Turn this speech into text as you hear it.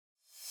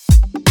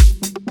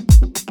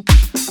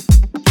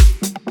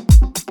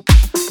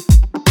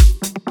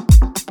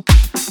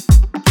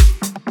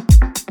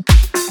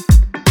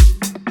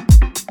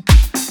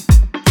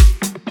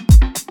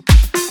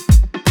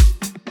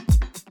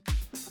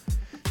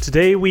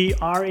Today we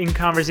are in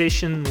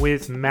conversation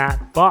with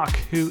Matt Buck,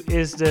 who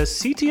is the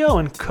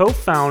CTO and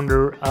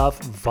co-founder of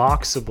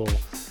Voxable.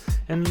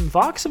 And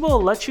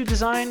Voxable lets you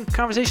design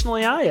conversational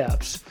AI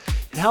apps.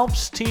 It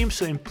helps teams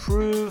to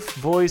improve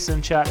voice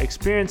and chat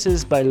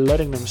experiences by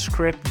letting them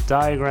script,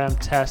 diagram,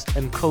 test,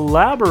 and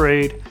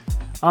collaborate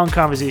on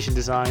conversation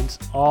designs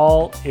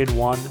all in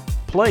one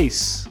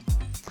place.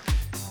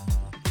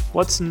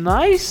 What's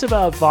nice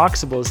about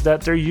Voxable is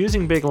that they're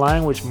using big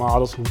language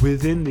models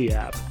within the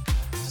app.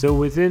 So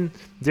within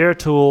their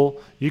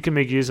tool, you can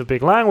make use of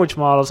big language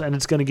models, and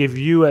it's going to give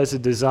you as a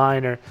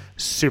designer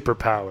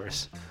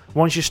superpowers.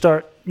 Once you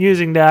start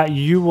using that,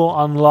 you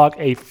will unlock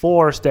a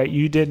force that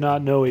you did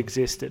not know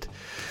existed.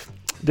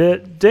 The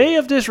day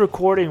of this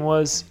recording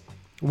was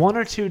 1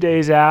 or 2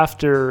 days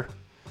after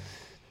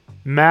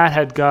Matt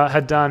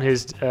had done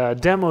his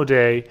demo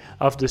day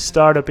of the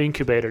startup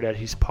incubator that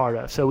he's part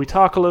of. So we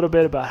talk a little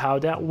bit about how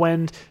that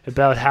went,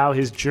 about how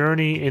his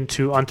journey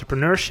into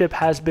entrepreneurship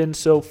has been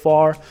so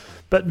far,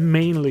 but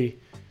mainly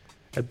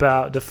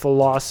about the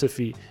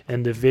philosophy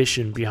and the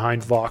vision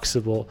behind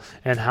Voxable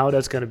and how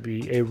that's going to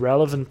be a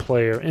relevant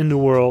player in the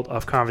world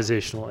of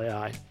conversational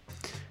AI.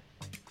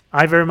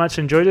 I very much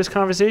enjoyed this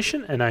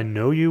conversation, and I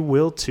know you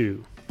will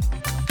too.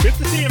 Good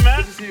to see you,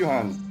 Matt. Good to see you,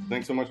 Hans.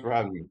 Thanks so much for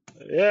having me.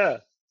 Yeah.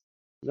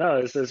 No,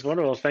 it's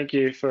wonderful. Thank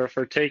you for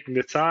taking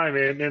the time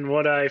in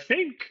what I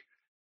think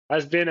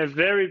has been a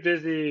very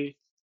busy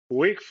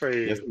week for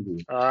you. Yes,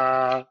 indeed.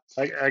 I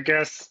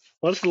guess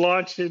let's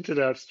launch into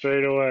that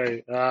straight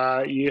away.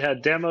 You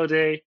had demo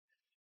day.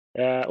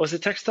 Was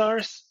it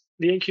Techstars,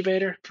 the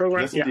incubator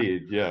program? Yes,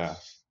 indeed. Yeah,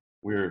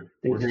 we're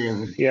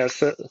here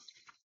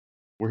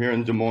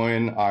in Des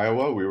Moines,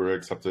 Iowa. We were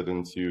accepted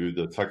into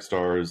the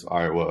Techstars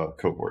Iowa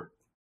cohort.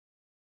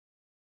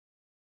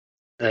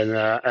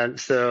 And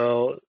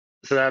so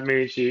that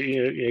means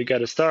you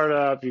got a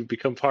startup, you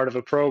become part of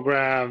a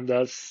program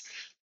that's,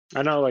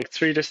 I know, like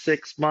 3 to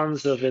 6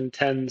 months of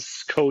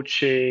intense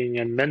coaching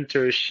and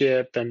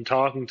mentorship and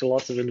talking to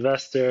lots of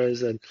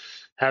investors and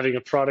having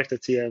a product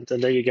at the end,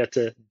 and then you get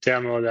to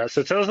demo that.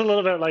 So tell us a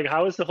little bit, like,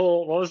 what was the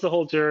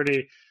whole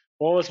journey?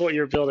 What was what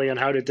you're building, and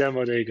how did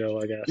demo day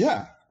go, I guess?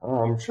 Yeah,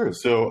 sure.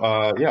 So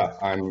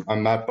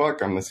I'm Matt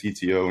Buck. I'm the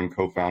CTO and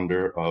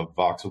co-founder of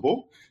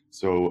Voxable.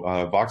 So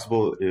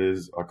Voxable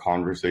is a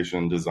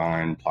conversation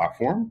design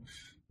platform.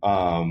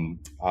 And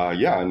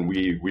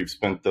we've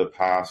spent the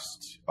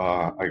past,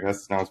 I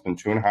guess now it's been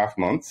 2.5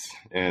 months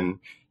in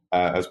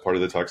as part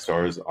of the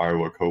Techstars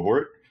Iowa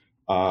cohort.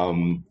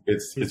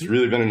 It's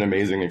really been an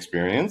amazing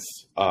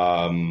experience.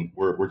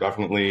 We're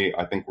definitely,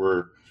 I think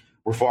we're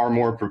far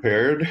more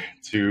prepared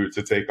to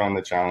take on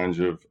the challenge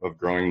of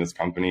growing this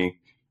company.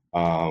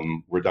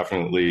 We're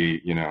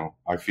definitely,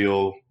 I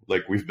feel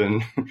like we've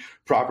been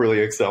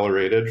properly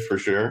accelerated for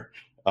sure.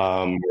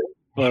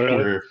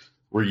 We're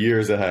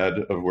years ahead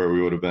of where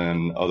we would have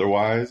been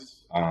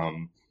otherwise.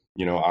 I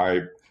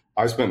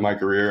spent my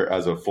career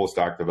as a full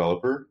stack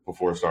developer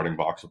before starting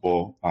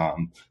Voxable.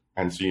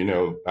 And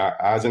so,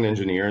 as an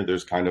engineer,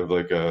 there's kind of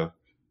like a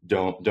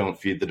don't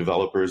feed the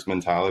developers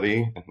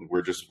mentality. And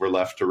we're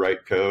left to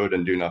write code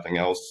and do nothing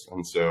else.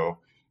 And so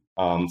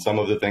some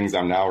of the things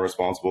I'm now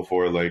responsible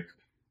for, like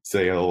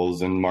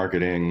sales and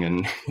marketing,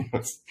 and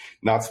it's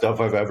not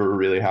stuff I've ever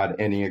really had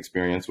any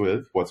experience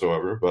with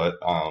whatsoever, but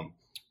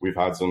we've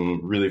had some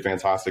really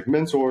fantastic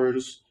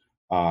mentors,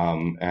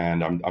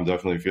 and I'm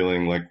definitely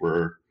feeling like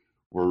we're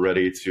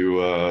ready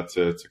to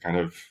kind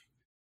of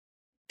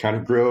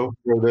grow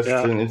this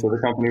into the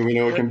company we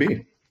know it can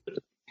be.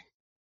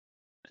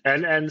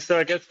 And so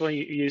I guess when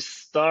you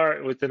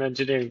start with an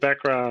engineering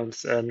background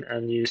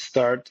and you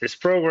start this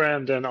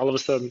program, then all of a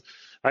sudden,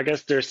 I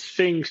guess there's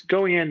things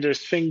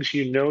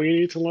you know you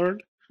need to learn.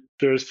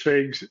 There's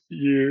things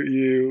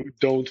you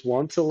don't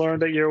want to learn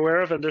that you're aware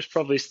of, and there's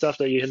probably stuff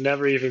that you had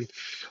never even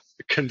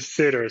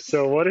considered.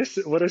 So what is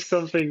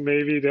something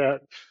maybe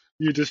that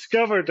you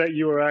discovered that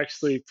you were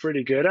actually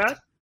pretty good at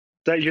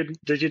that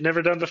you'd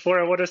never done before?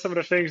 And what are some of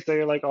the things that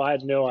you're like, oh, I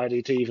had no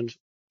idea to even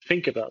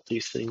think about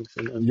these things?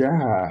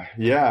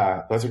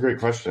 Yeah, that's a great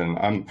question.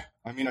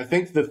 I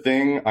think the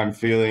thing I'm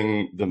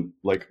feeling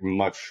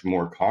much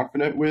more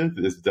confident with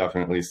is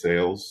definitely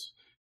sales.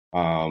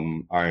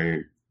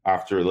 After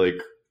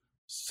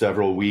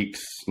several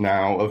weeks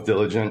now of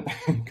diligent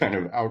kind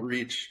of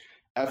outreach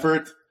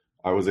effort,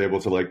 I was able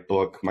to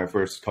book my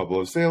first couple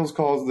of sales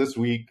calls this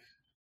week.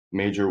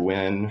 Major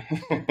win.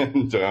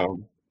 And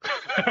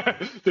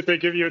did they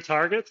give you a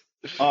target?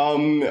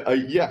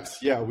 Yes,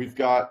 yeah,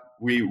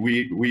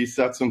 we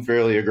set some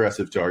fairly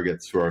aggressive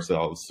targets for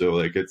ourselves. So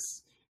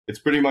it's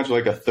pretty much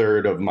like a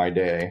third of my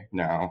day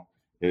now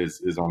is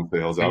on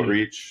sales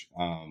outreach.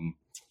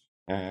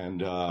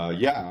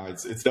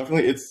 It's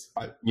definitely,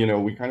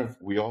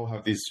 we all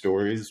have these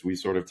stories we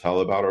sort of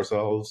tell about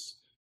ourselves.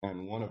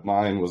 And one of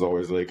mine was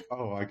always like,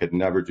 oh, I could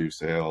never do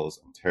sales.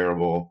 I'm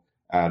terrible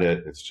at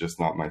it. It's just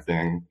not my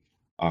thing.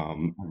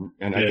 I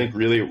think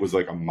really it was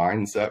like a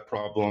mindset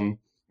problem.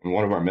 And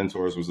one of our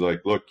mentors was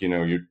like, look,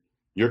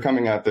 you're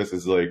coming at this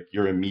as like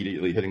you're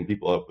immediately hitting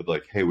people up with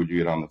like, hey, would you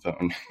get on the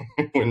phone?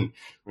 when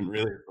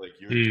really like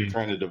you're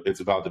trying to it's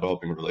about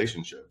developing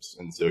relationships,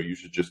 and so you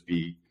should just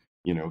be,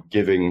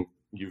 giving.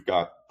 You've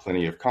got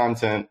plenty of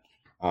content.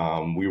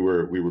 We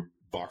were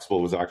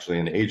Voxable was actually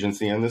an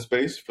agency in this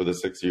space for the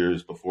 6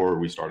 years before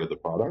we started the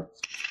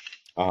product.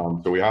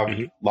 So we have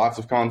lots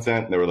of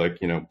content. They were like,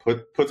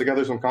 put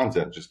together some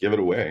content, just give it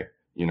away.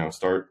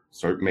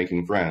 Start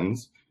making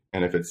friends.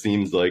 And if it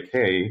seems like,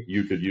 hey,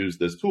 you could use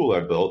this tool I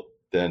built,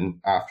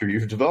 then after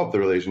you've developed the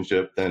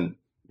relationship, then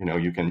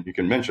you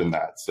can mention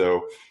that.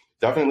 So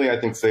definitely, I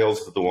think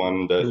sales is the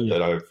one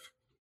that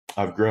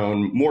I've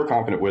grown more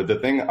confident with. The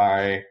thing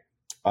I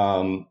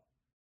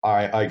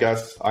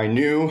guess I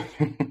knew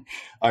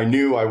I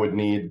knew I would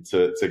need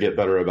to get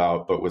better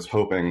about, but was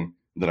hoping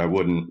that I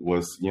wouldn't,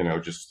 was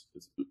just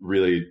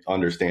really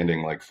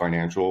understanding like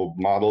financial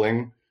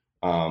modeling.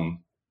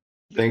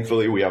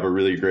 Thankfully, we have a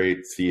really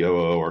great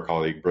COO, our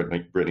colleague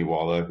Brittany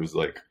Walla, who's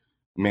like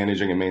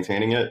managing and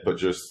maintaining it, but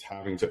just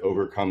having to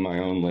overcome my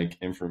own like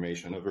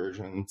information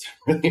aversion to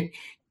really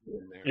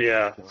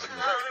yeah.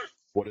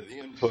 What are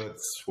the inputs?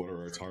 What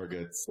are our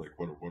targets? Like,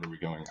 what are we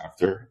going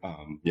after?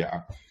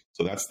 Yeah.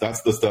 So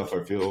that's the stuff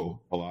I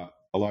feel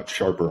a lot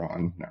sharper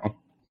on now.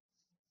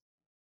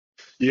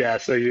 Yeah,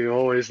 so you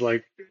always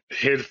like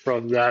hid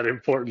from that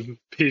important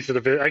piece of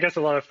the bit. I guess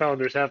a lot of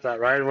founders have that,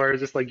 right? Where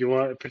it's just like you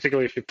want,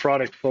 particularly if you're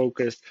product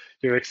focused,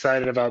 you're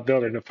excited about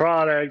building a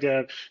product,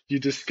 and you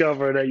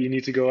discover that you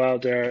need to go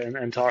out there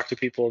and talk to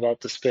people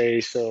about the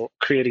space. So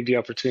creating the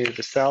opportunity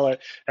to sell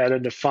it, and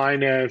then the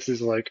finance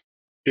is like,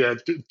 yeah,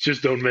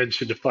 just don't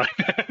mention the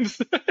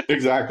finance.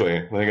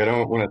 Exactly. Like I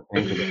don't want to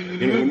think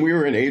about it. When we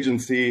were an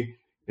agency,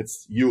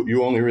 it's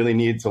you only really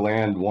need to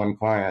land one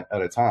client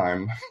at a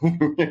time.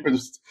 It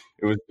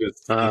was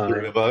just the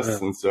three of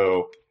us, and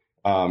so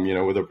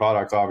with a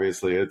product,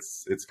 obviously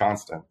it's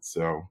constant.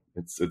 So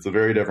it's a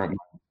very different.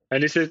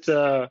 And is it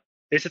the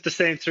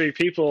same three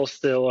people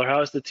still, or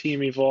how's the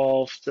team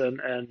evolved?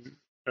 And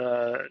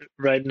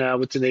right now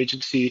with an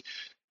agency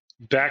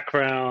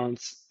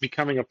backgrounds,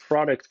 becoming a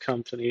product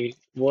company,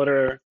 what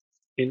are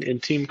in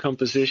team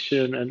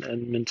composition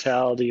and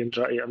mentality, and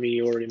I mean,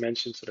 you already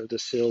mentioned sort of the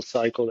sales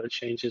cycle that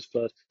changes,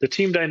 but the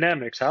team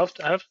dynamics, have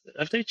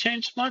they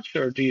changed much,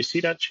 or do you see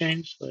that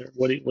change? Or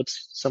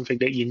what's something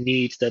that you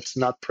need that's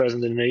not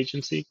present in an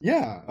agency?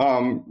 Yeah,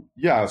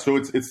 So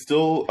it's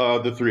still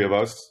the three of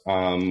us,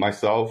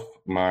 myself,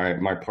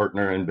 my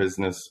partner in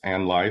business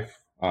and life,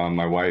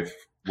 my wife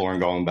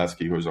Lauren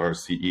Golembeski, who's our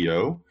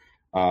CEO,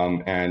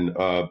 and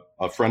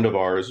a friend of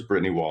ours,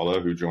 Brittany Walla,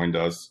 who joined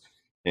us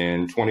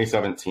in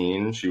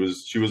 2017. She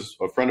was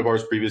a friend of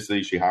ours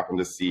previously. She happened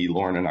to see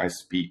Lauren and I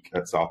speak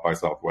at South by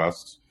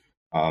Southwest,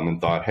 and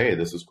thought, "Hey,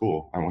 this is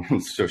cool."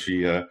 So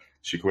she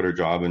quit her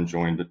job and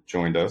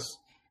joined us.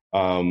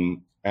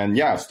 And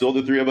yeah, still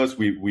the three of us.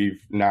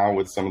 We've now,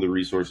 with some of the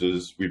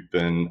resources we've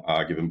been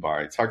given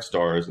by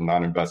Techstars and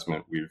that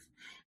investment, we've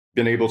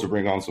been able to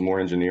bring on some more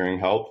engineering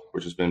help,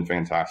 which has been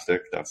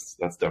fantastic. That's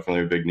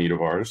definitely a big need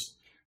of ours.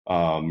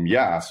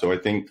 So I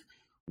think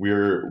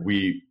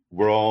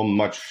we're all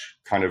much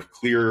kind of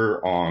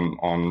clearer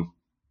on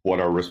what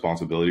our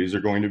responsibilities are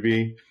going to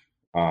be,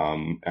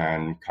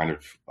 and kind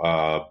of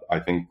I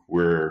think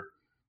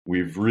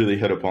we've really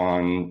hit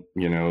upon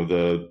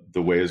the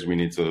ways we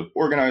need to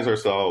organize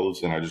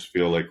ourselves, and I just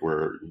feel like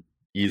we're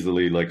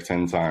easily like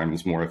 10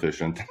 times more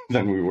efficient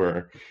than we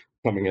were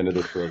coming into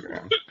this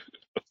program.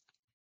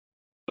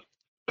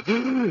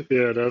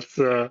 Yeah, that's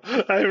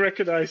I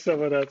recognize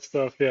some of that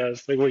stuff. Yeah,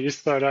 it's like when you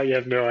start out, you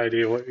have no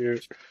idea what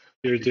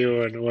you're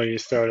doing when you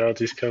start out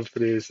these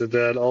companies, and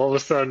then all of a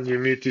sudden you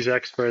meet these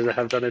experts that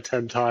have done it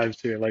 10 times.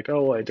 So you're like,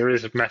 oh wait, there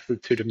is a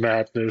method to the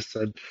madness,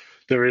 and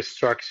there is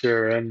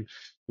structure, and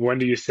when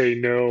do you say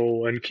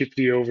no and keep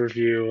the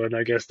overview? And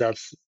I guess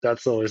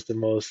that's always the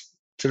most,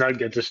 to not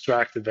get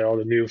distracted by all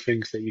the new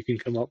things that you can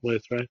come up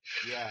with, right?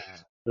 Yeah.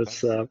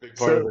 That's a big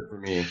part of it for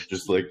me.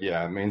 Just like,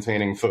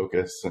 maintaining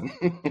focus and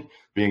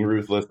being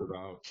ruthless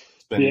about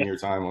spending your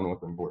time on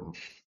what's important.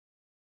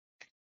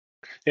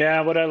 Yeah,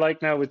 what I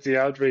like now with the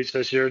outreach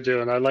that you're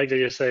doing, I like that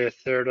you say a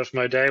third of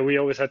my day. We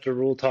always had the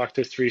rule, talk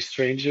to 3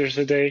 strangers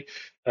a day.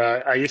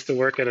 I used to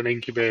work at an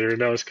incubator,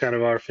 and that was kind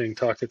of our thing,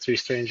 talk to 3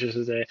 strangers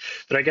a day.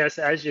 But I guess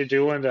as you're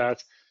doing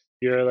that,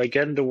 you're like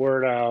getting the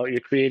word out,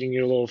 you're creating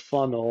your little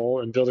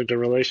funnel and building the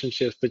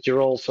relationships, but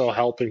you're also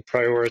helping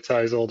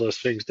prioritize all those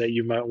things that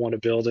you might want to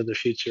build in the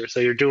future. So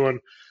you're doing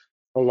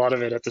a lot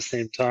of it at the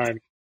same time.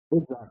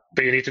 Exactly.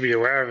 But you need to be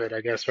aware of it,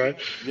 I guess, right?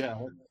 Yeah.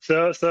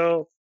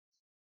 So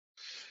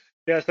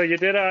you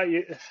did.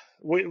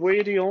 Were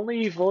you the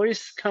only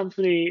voice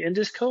company in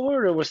this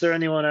cohort, or was there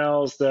anyone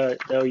else that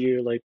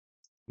you like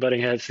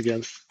butting heads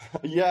against?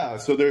 Yeah,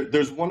 so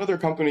there's one other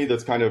company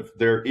that's kind of,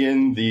 they're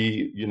in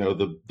the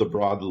the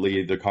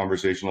broadly the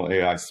conversational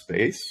AI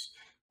space,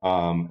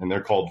 and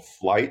they're called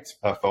Flyte,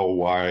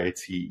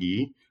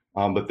 Flyte,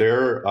 but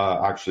they're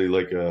actually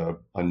like a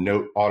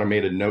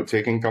automated note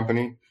taking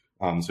company.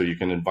 So you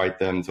can invite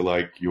them to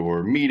like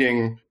your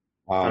meeting.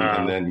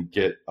 and then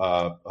get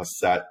a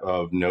set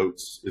of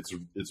notes. It's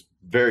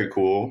very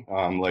cool.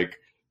 Like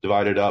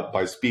divided up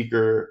by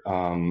speaker.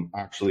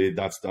 Actually,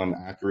 that's done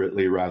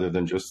accurately rather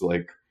than just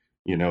like,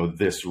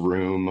 this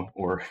room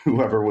or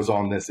whoever was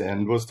on this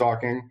end was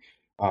talking.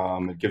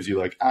 It gives you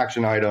like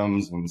action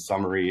items and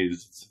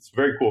summaries. It's a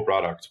very cool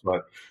product.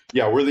 But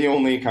yeah, we're the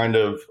only kind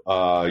of,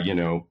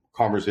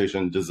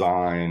 conversation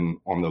design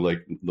on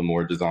the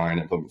more design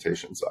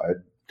implementation side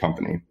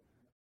company.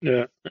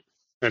 Yeah.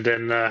 And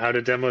then how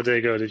did demo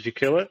day go? Did you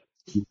kill it?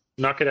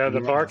 Knock it out of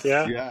the park?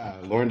 Yeah. Yeah.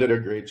 Lauren did a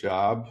great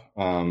job.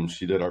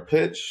 She did our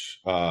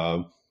pitch.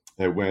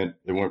 It went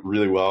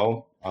really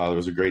well. There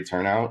was a great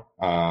turnout.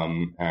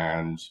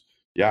 And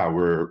yeah,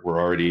 we're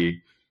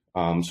already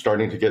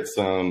starting to get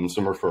some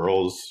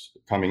referrals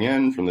coming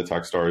in from the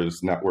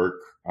Techstars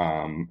network.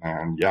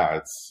 And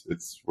yeah,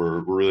 we're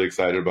really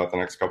excited about the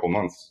next couple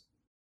months.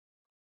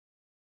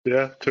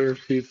 Yeah,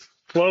 she's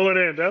flowing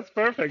in. That's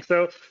perfect.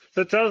 So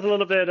tell us a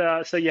little bit.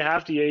 So you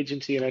have the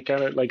agency, and I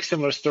kind of like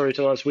similar story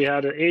to us. We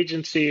had an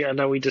agency, and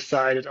then we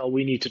decided,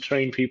 we need to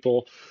train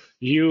people.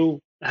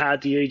 You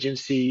had the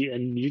agency,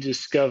 and you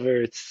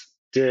discovered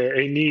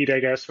a need, I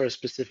guess, for a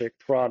specific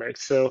product.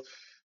 So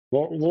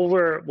what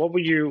were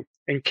you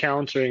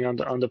encountering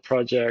on the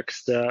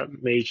projects that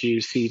made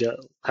you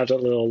have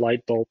that little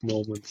light bulb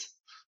moment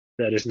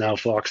that is now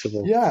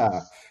Voxable?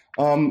 Yeah.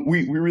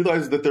 We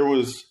realized that there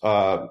was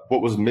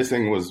what was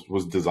missing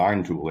was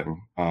design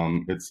tooling.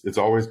 It's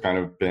always kind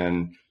of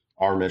been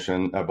our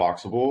mission at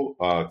Voxable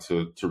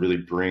to really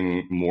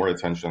bring more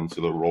attention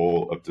to the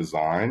role of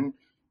design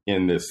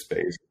in this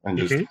space and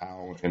just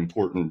how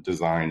important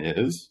design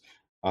is.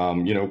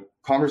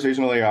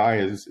 Conversational AI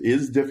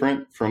is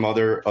different from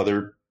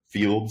other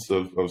fields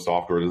of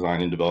software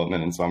design and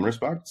development in some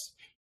respects,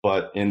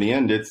 but in the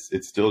end, it's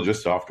still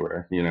just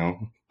software.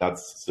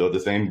 That's so the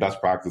same best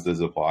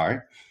practices apply.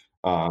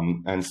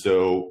 And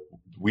so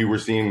we were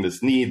seeing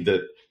this need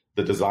that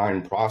the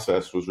design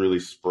process was really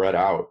spread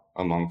out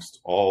amongst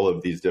all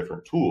of these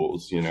different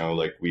tools.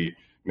 Like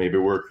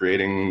we're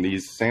creating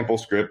these sample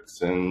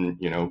scripts in,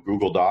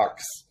 Google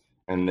Docs,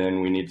 and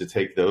then we need to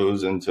take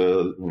those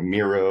into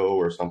Miro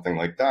or something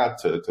like that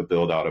to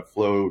build out a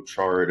flow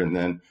chart. And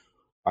then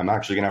I'm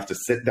actually going to have to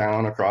sit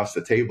down across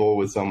the table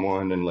with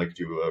someone and like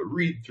do a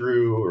read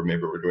through, or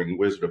maybe we're doing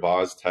Wizard of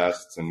Oz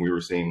tests. And we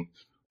were seeing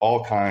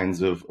all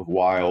kinds of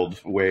wild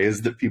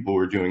ways that people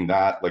were doing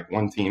that. Like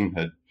one team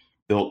had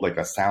built like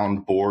a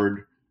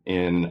soundboard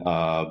in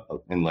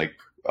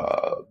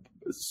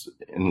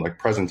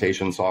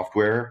presentation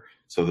software,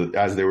 so that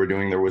as they were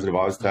doing their Wizard of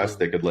Oz test,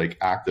 they could like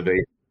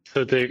activate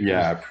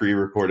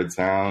pre-recorded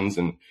sounds.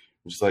 And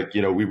just like,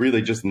 we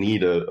really just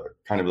need a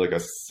kind of like a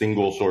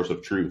single source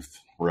of truth,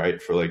 right?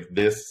 For like,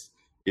 this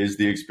is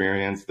the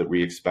experience that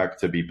we expect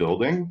to be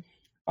building,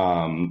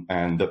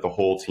 and that the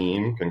whole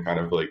team can kind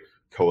of like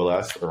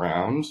coalesce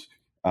around,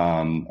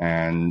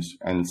 and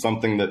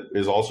something that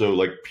is also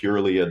like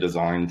purely a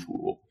design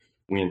tool.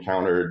 We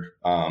encountered,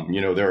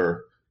 there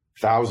are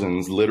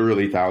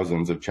literally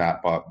thousands of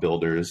chatbot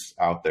builders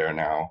out there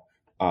now.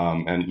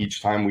 And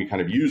each time we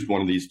kind of used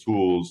one of these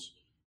tools,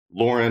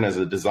 Lauren as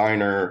a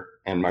designer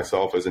and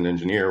myself as an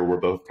engineer were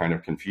both kind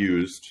of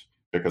confused,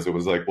 because it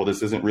was like, well,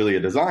 this isn't really a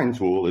design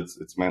tool.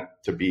 It's meant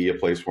to be a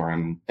place where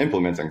I'm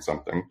implementing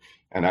something.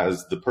 And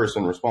as the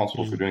person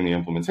responsible for doing the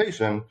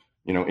implementation,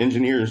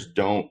 engineers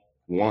don't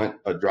want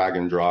a drag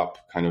and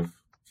drop kind of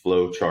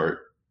flow chart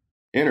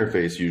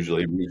interface.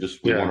 Usually we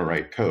want to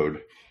write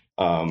code.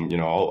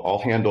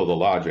 I'll handle the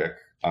logic.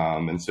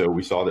 And so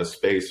we saw this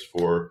space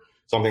for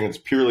something that's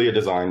purely a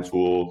design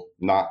tool,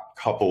 not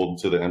coupled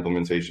to the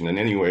implementation in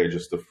any way,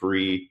 just a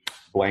free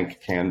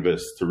blank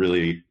canvas to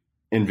really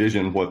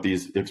envision what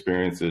these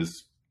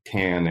experiences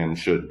can and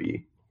should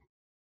be.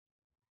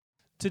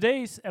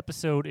 Today's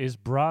episode is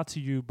brought to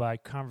you by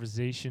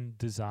Conversation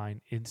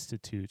Design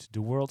Institute,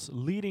 the world's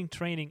leading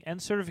training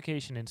and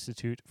certification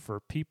institute for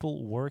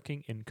people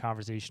working in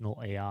conversational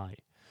AI.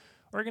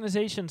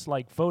 Organizations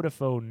like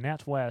Vodafone,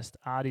 NatWest,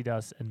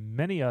 Adidas, and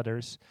many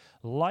others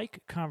like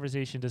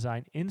Conversation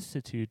Design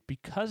Institute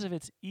because of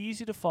its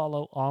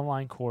easy-to-follow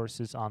online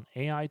courses on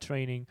AI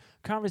training,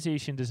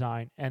 conversation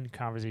design, and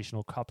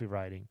conversational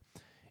copywriting.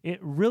 It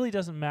really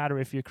doesn't matter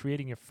if you're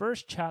creating your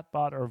first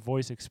chatbot or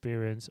voice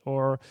experience,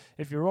 or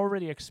if you're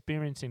already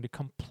experiencing the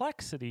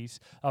complexities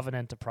of an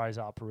enterprise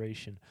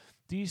operation.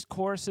 These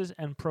courses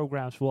and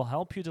programs will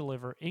help you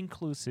deliver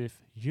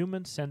inclusive,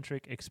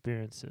 human-centric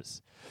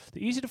experiences.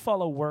 The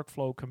easy-to-follow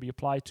workflow can be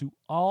applied to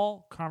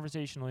all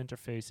conversational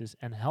interfaces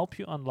and help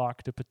you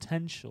unlock the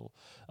potential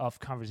of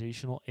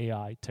conversational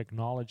AI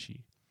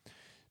technology.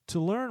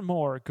 To learn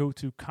more, go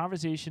to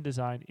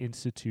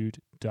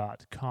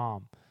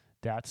conversationdesigninstitute.com.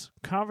 That's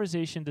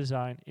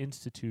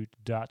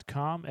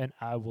conversationdesigninstitute.com, and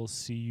I will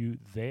see you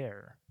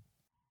there.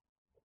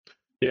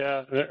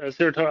 Yeah,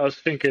 as I was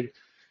thinking,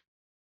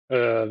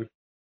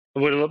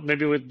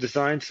 maybe with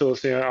design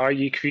tools, are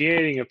you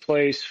creating a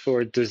place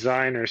for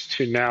designers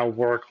to now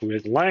work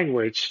with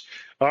language,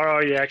 or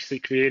are you actually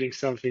creating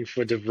something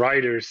for the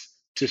writers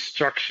to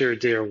structure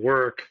their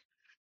work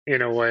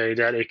in a way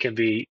that it can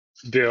be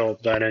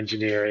built by an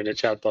engineer in a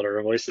chatbot or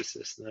a voice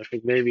assistant. I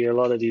think maybe a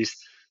lot of these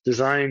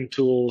design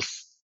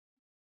tools,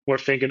 we're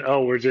thinking,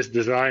 oh, we're just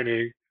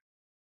designing,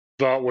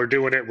 but we're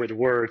doing it with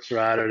words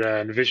rather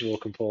than visual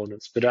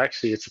components. But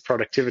actually, it's a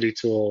productivity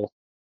tool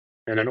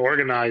and an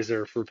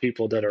organizer for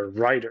people that are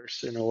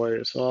writers in a way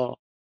as well.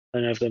 I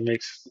don't know if that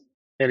makes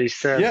any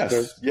sense, but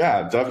Yes,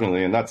 yeah,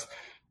 definitely. And that's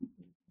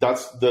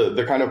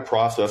the kind of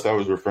process I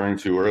was referring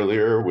to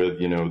earlier with,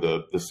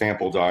 the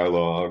sample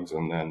dialogues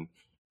and then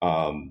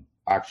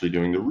actually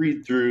doing the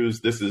read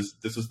throughs. This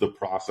is the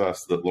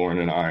process that Lauren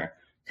and I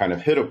kind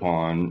of hit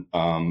upon.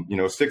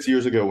 6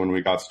 years ago when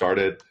we got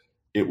started,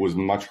 it was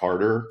much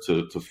harder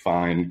to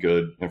find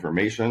good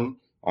information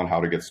on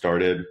how to get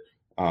started.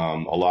 A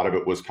lot of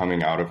it was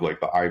coming out of like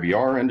the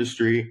IVR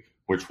industry,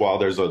 which while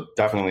there's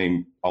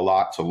definitely a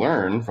lot to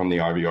learn from the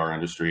IVR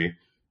industry,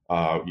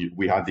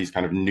 we had these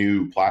kind of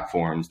new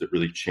platforms that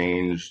really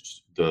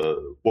changed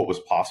what was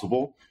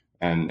possible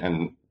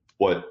and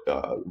what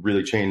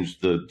really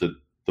changed the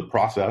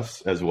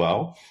process as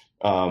well.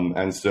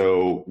 And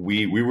so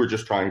we were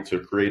just trying to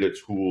create a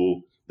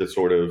tool that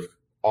sort of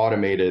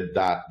automated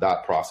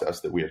that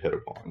process that we had hit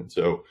upon. And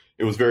so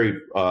it was very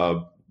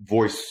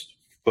voice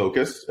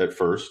focused at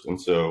first.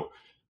 And so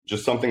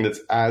just something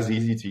that's as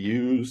easy to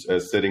use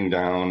as sitting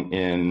down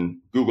in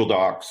Google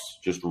Docs,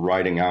 just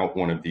writing out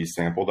one of these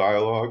sample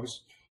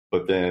dialogues,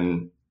 but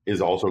then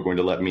is also going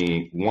to let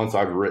me, once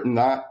I've written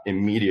that,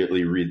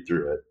 immediately read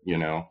through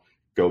it,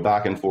 go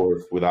back and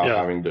forth without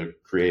having to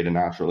create a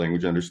natural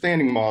language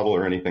understanding model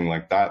or anything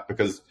like that,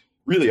 because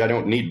really I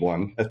don't need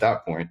one at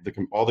that point.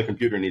 All the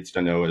computer needs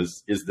to know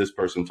is this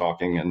person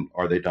talking and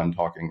are they done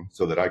talking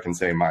so that I can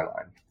say my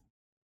line.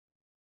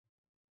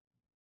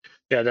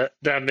 yeah,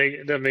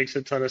 that makes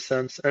a ton of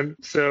sense. And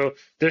so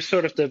there's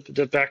sort of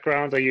the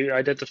background that you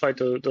identified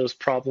those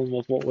problems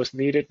of what was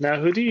needed. Now,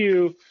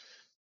 who's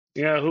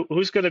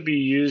going to be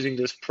using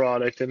this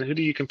product, and who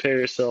do you compare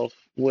yourself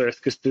with?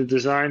 Because the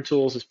design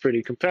tools is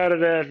pretty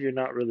competitive. You're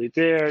not really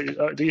there.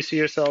 Do you see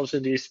yourselves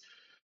in these,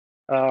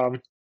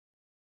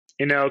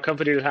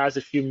 company that has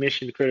a few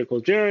mission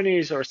critical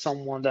journeys, or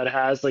someone that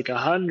has like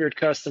 100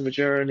 customer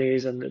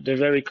journeys and they're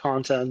very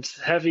content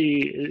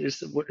heavy?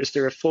 Is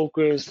there a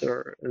focus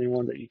or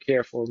anyone that you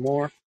care for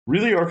more?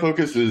 Really, our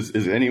focus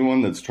is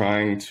anyone that's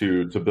trying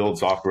to build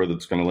software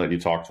that's going to let you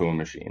talk to a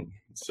machine.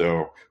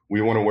 So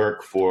we want to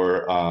work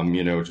for,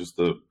 just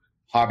the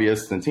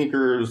hobbyists and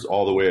tinkers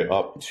all the way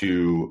up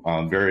to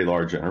very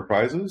large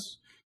enterprises.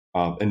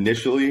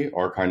 Initially,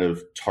 our kind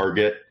of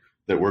target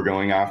that we're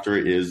going after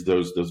is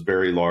those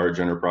very large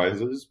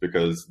enterprises,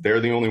 because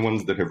they're the only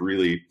ones that have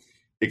really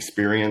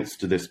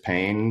experienced this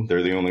pain.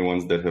 They're the only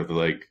ones that have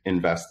like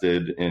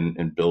invested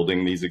in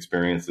building these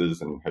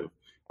experiences and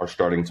are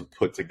starting to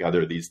put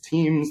together these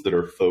teams that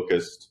are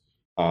focused,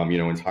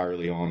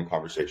 entirely on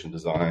conversation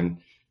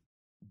design.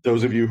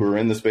 Those of you who are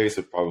in the space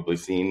have probably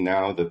seen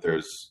now that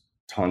there's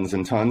tons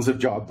and tons of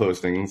job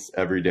postings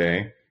every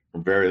day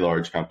from very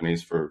large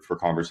companies for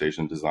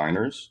conversation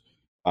designers.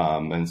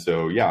 And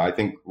so, yeah, I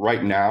think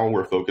right now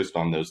we're focused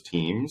on those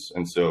teams.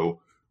 And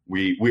so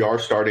we are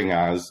starting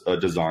as a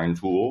design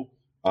tool.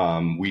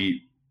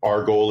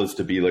 Our goal is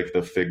to be like the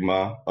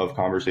Figma of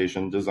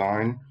conversation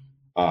design.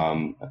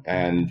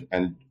 And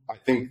I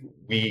think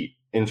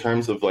in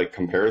terms of like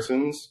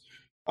comparisons,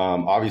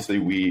 obviously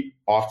we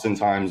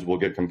oftentimes will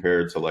get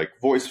compared to like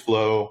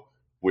VoiceFlow,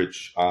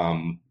 which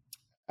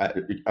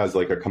as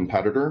like a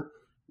competitor.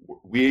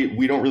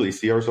 We don't really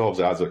see ourselves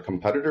as a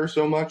competitor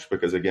so much,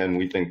 because again,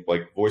 we think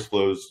like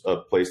VoiceFlow's a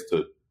place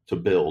to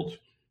build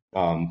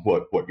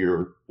what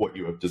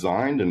you have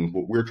designed, and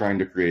what we're trying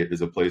to create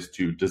is a place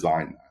to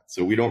design that.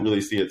 So we don't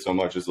really see it so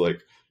much as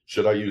like,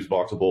 should I use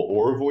Voxable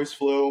or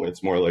VoiceFlow?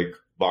 It's more like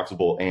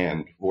Voxable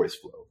and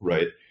VoiceFlow,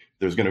 right?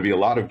 There's going to be a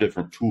lot of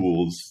different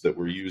tools that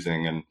we're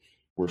using, and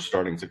we're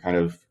starting to kind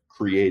of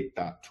create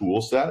that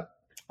tool set.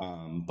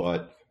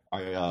 But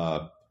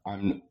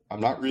I'm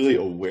not really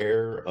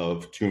aware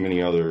of too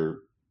many other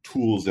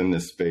tools in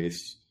this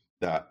space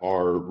that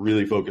are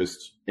really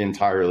focused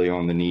entirely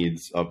on the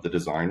needs of the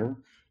designer.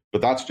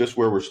 But that's just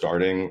where we're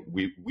starting.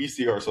 We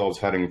see ourselves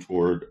heading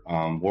toward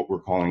what we're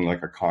calling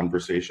like a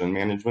conversation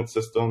management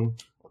system,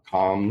 or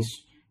comms,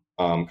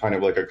 kind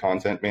of like a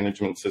content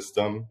management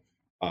system.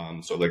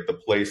 So like the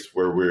place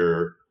where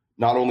we're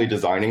not only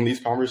designing these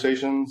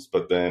conversations,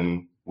 but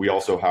then we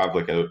also have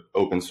like an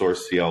open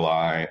source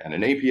CLI and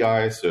an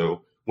API.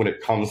 So when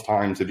it comes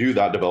time to do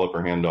that developer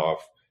handoff,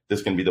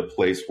 this can be the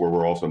place where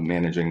we're also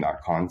managing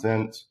that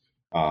content.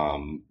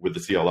 With the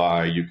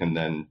CLI, you can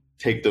then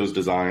take those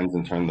designs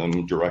and turn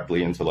them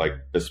directly into like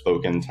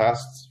bespoken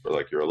tests for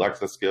like your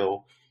Alexa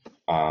skill.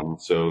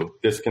 So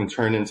this can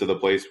turn into the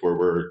place where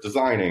we're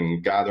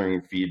designing,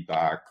 gathering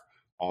feedback,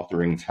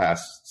 authoring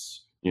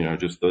tests,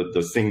 just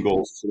the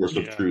single source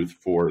of truth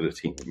for the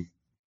team.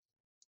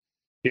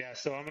 Yeah,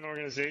 so I'm an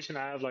organization.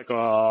 I have like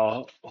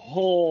a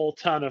whole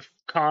ton of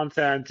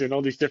content and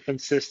all these different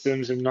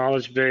systems and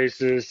knowledge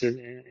bases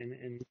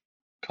and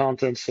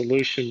content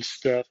solution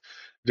stuff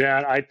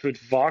that I put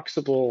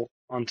Voxable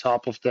on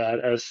top of that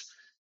as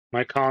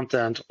my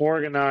content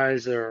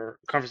organizer,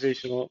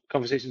 conversation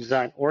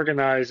design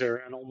organizer,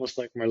 and almost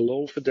like my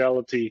low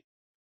fidelity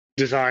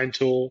design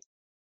tool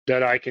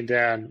that I can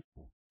then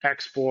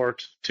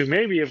export to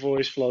maybe a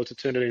voice flow to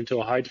turn it into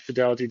a high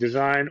fidelity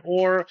design,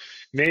 or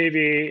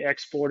maybe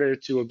export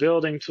it to a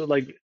building to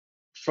like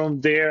from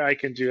there I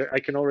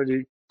can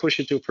already push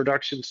it to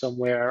production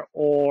somewhere,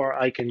 or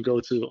I can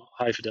go to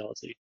high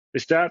fidelity.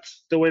 Is that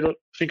the way to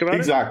think about it?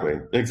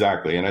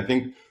 Exactly. And I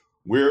think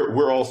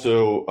we're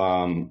also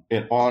on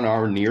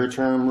our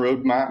near-term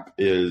roadmap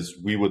is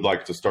we would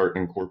like to start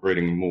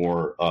incorporating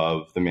more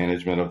of the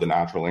management of the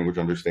natural language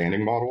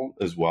understanding model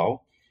as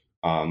well.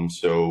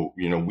 So,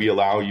 we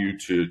allow you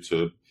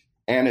to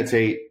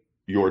annotate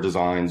your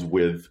designs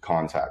with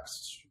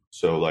context.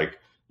 So like,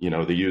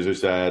 the user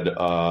said,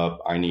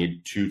 I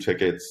need 2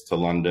 tickets to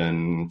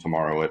London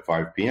tomorrow at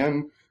 5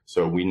 p.m.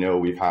 So we know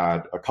we've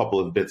had a couple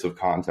of bits of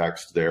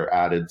context there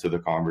added to the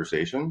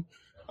conversation.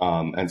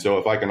 And so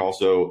if I can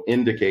also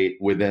indicate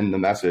within the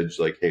message,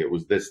 like, hey, it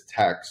was this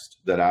text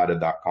that added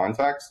that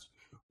context,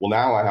 well,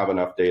 now I have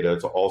enough data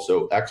to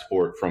also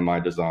export from my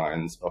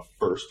designs a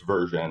first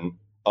version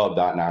of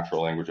that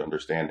natural language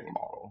understanding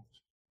model.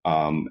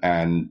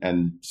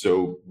 And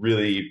so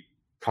really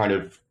kind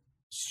of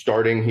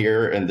starting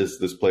here in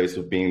this place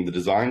of being the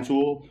design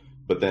tool,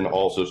 but then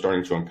also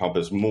starting to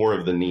encompass more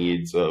of the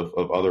needs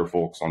of other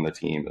folks on the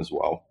team as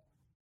well.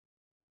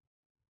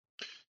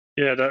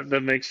 Yeah,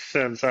 that makes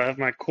sense. I have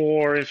my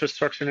core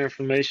infrastructure and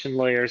information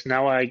layers.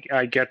 Now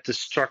I get to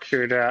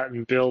structure that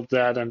and build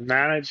that and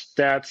manage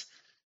that,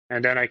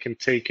 and then I can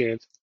take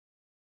it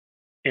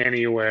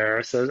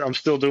anywhere. So I'm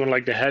still doing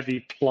like the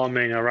heavy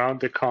plumbing around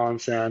the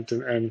content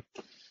and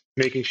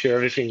making sure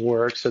everything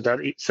works.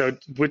 So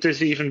would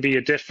this even be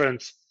a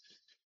difference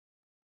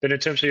than in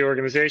terms of your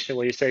organization,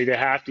 where you say they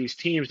have these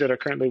teams that are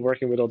currently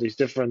working with all these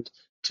different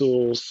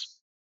tools?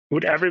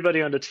 Would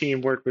everybody on the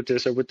team work with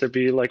this, or would there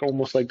be like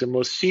almost like the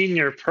most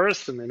senior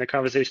person in the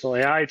conversational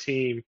AI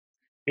team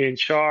in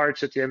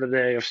charge at the end of the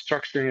day of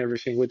structuring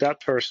everything? Would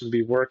that person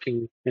be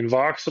working in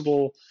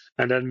Voxable,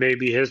 and then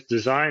maybe his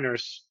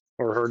designers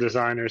or her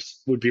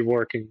designers would be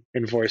working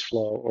in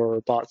VoiceFlow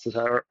or Bots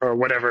or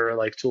whatever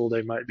like tool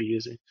they might be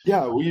using?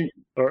 Yeah,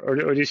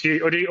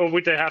 or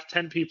would they have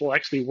 10 people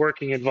actually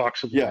working in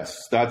Voxable?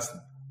 Yes,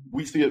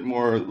 we see it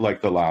more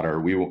like the latter.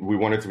 We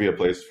want it to be a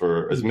place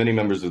for as many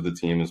members of the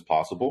team as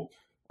possible.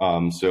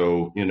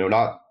 So,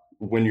 not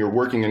when you're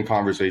working in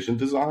conversation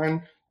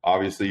design,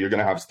 obviously you're going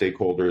to have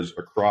stakeholders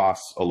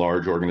across a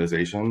large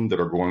organization that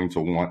are going to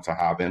want to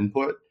have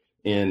input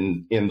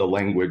in the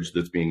language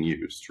that's being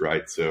used,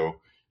 right? So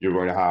you're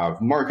going to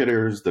have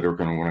marketers that are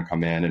going to want to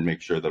come in and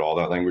make sure that all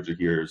that language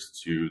adheres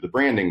to the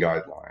branding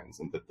guidelines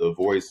and that the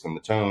voice and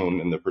the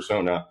tone and the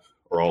persona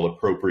are all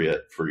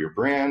appropriate for your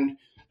brand.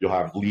 You'll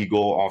have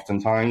legal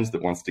oftentimes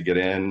that wants to get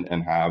in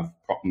and have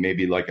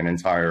maybe like an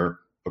entire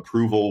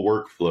approval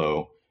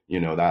workflow,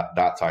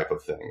 that type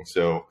of thing.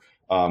 So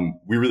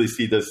we really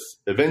see this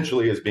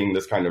eventually as being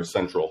this kind of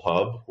central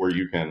hub where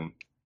you can,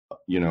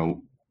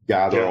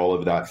 gather all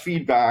of that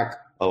feedback,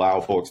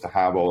 allow folks to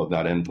have all of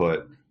that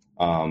input,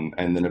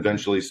 and then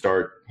eventually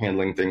start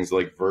handling things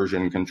like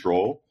version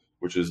control,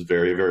 which is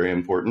very, very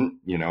important.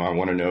 I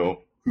want to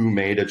know who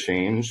made a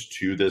change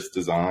to this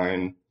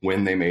design,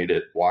 when they made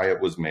it, why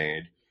it was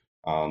made.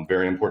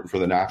 Very important for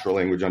the natural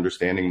language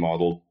understanding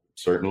model,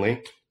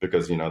 certainly,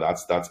 because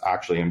that's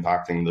actually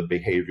impacting the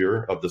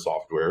behavior of the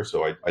software.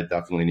 So I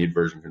definitely need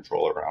version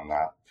control around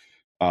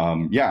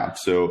that.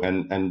 So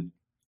and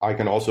I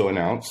can also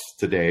announce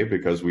today,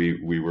 because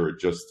we were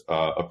just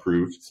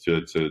approved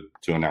to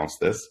announce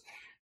this,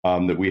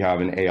 that we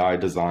have an AI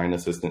design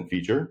assistant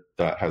feature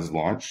that has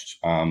launched.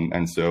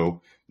 And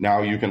so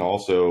now you can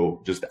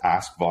also just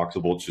ask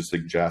Voxable to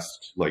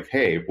suggest, like,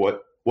 hey,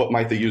 what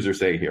might the user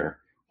say here?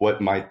 What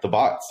might the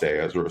bot say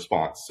as a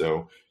response?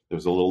 So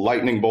there's a little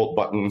lightning bolt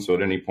button. So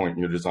at any point in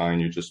your design,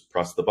 you just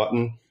press the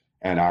button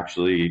and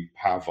actually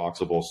have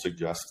Voxable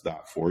suggest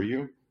that for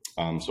you.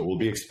 So we'll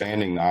be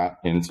expanding that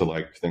into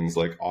like things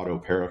like auto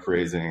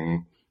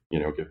paraphrasing,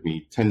 give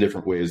me 10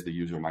 different ways the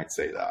user might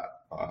say that,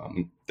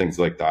 things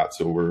like that.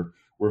 So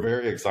we're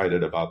very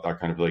excited about that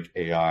kind of like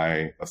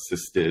AI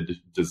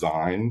assisted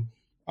design,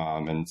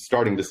 and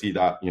starting to see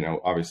that,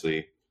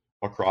 obviously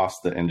across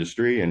the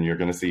industry, and you're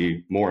going to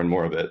see more and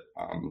more of it.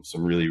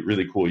 Some really,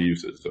 really cool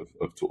uses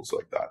of tools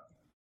like that.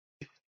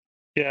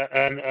 Yeah,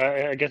 and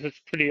I guess it's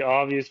pretty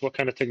obvious what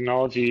kind of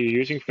technology you're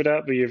using for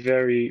that, but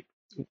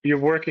you're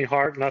working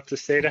hard not to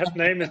say that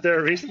name. Is there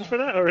a reason for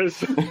that, or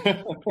is?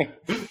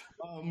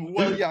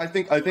 Well, yeah, I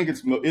think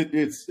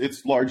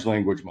it's large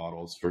language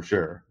models for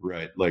sure,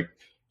 right? Like,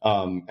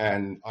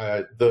 and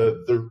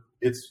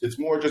it's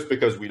more just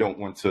because we don't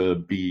want to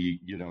be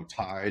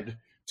tied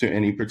to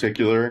any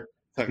particular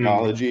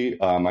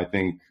technology. I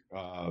think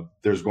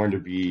there's going to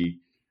be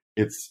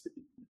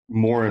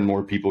more and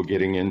more people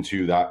getting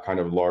into that kind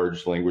of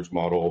large language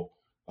model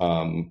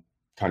kind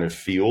of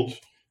field.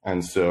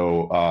 And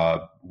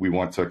so we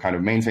want to kind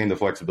of maintain the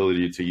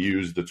flexibility to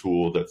use the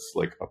tool that's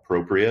like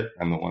appropriate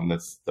and the one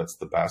that's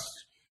the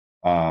best.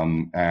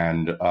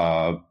 And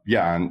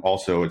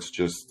also it's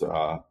just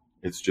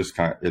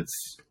kind of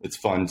it's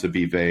fun to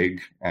be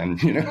vague and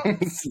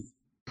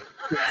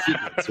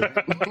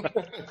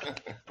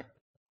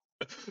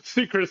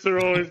Secrets are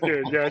always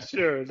good. Yeah,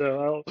 sure.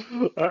 No,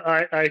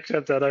 I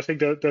accept that. I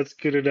think that's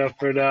good enough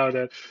for now.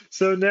 Then,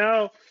 so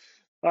now,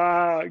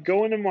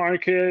 going to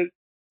market,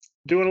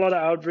 doing a lot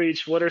of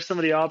outreach. What are some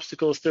of the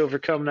obstacles to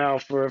overcome now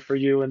for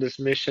you in this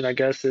mission? I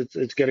guess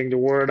it's getting the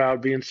word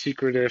out, being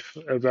secretive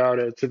about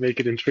it to make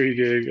it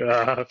intriguing,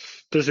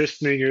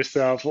 positioning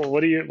yourself.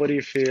 What do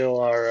you feel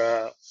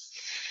are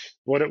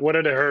what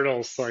are the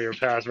hurdles on your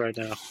path right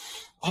now?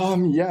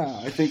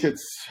 I think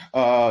it's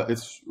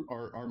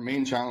our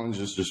main challenge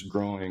is just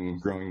growing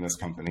this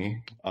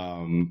company.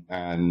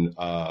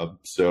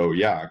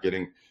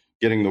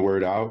 Getting the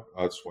word out.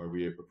 That's why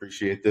we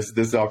appreciate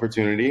this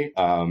opportunity.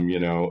 Growing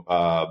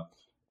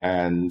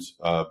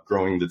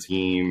the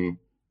team,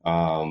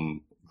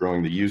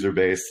 growing the user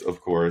base, of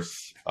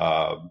course.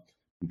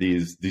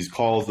 These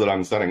calls that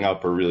I'm setting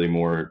up are really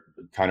more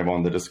kind of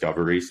on the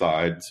discovery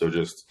side. So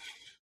just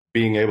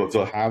being able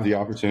to have the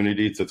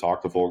opportunity to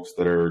talk to folks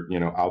that are,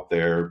 out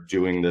there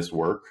doing this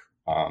work,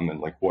 and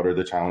like, what are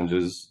the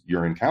challenges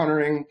you're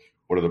encountering?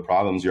 What are the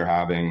problems you're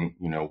having?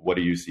 What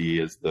do you see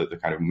as the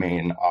kind of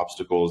main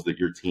obstacles that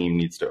your team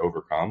needs to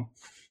overcome?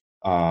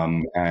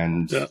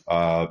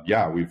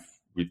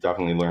 We've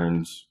definitely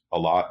learned a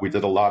lot. We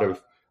did a lot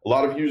of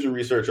user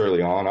research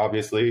early on,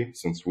 obviously,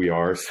 since we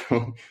are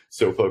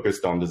so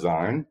focused on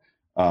design.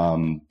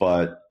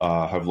 But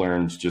have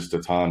learned just a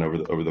ton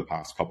over the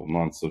past couple of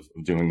months of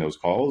doing those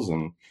calls,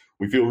 and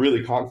we feel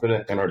really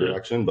confident in our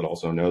direction, but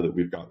also know that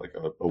we've got like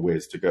a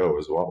ways to go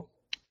as well.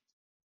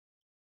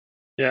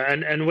 Yeah,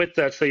 and with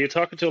that, so you're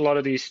talking to a lot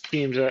of these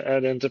teams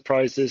at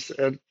enterprises.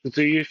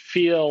 Do you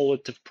feel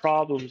with the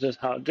problems and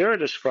how they're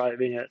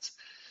describing it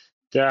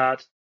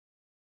that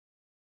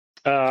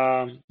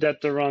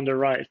they're on the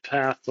right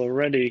path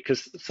already?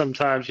 Because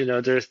sometimes,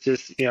 there's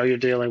this, you're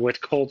dealing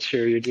with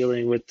culture, you're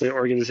dealing with the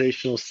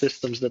organizational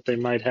systems that they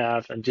might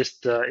have, and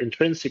just the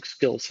intrinsic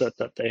skill set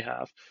that they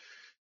have.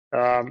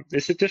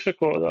 Is it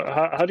difficult?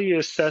 How do you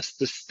assess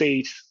the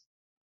state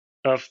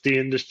of the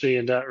industry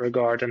in that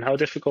regard, and how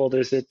difficult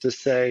is it to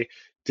say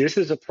this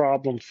is a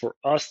problem for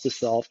us to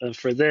solve, and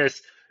for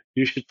this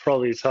you should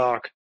probably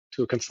talk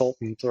to a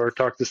consultant or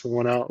talk to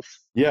someone else?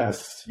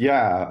 Yes,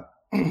 yeah.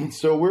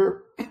 So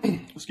we're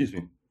excuse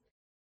me,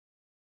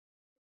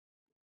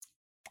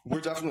 we're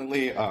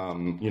definitely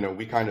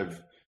we kind of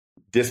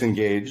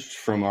disengaged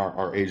from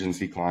our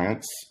agency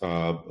clients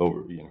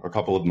over a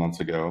couple of months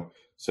ago.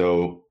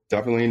 So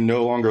definitely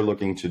no longer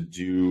looking to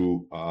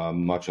do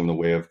much in the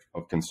way of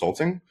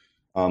consulting.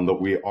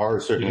 But we are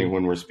certainly,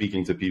 when we're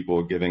speaking to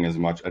people, giving as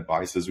much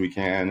advice as we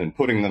can and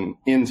putting them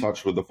in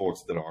touch with the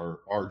folks that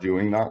are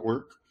doing that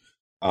work.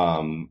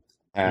 I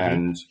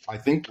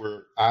think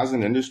as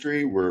an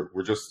industry,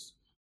 we're just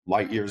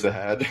light years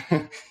ahead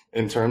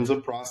in terms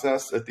of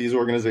process at these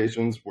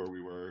organizations where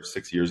we were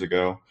 6 years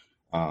ago.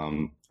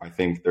 I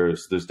think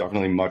there's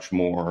definitely much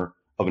more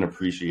of an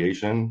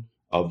appreciation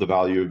of the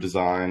value of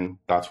design.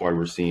 That's why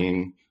we're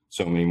seeing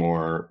so many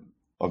more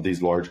of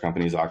these large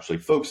companies actually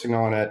focusing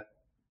on it,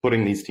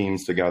 putting these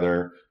teams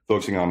together,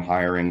 focusing on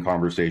hiring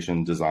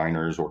conversation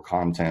designers or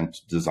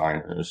content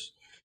designers.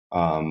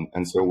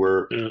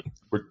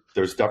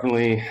 There's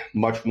definitely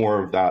much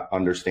more of that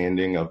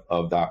understanding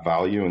of that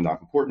value and that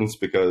importance,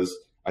 because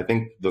I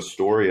think the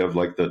story of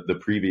like the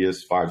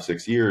previous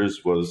 5-6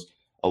 years was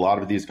a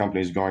lot of these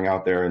companies going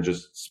out there and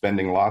just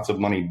spending lots of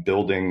money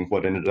building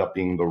what ended up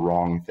being the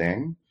wrong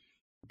thing,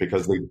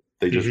 because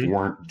they just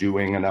weren't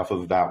doing enough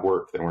of that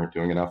work. They weren't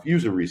doing enough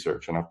user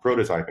research, enough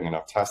prototyping,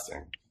 enough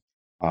testing.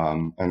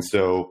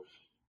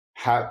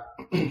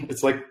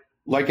 It's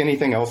like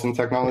anything else in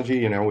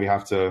technology, we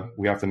have to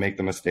make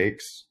the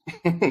mistakes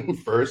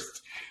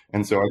first.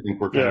 And so I think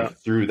we're kind of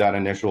through that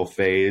initial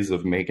phase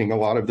of making a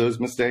lot of those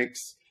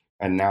mistakes.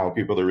 And now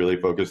people are really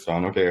focused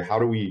on, okay, how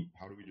do we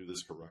do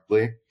this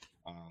correctly?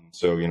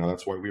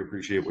 That's why we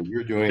appreciate what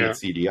you're doing at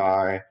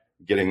CDI,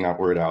 getting that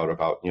word out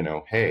about,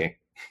 hey,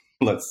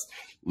 let's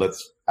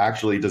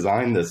actually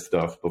design this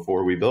stuff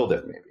before we build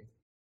it, maybe.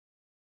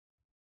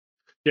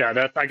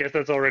 Yeah, I guess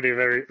that's already a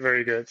very,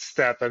 very good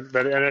step. And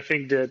I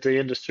think that the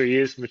industry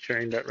is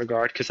maturing in that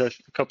regard, because a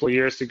couple of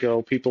years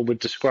ago, people would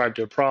describe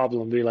their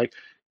problem and be like,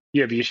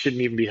 yeah, but you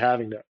shouldn't even be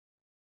having that.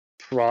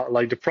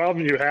 Like the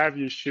problem you have,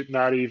 you should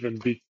not even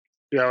be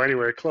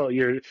anywhere close.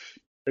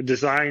 A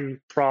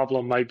design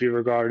problem might be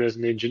regarded as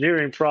an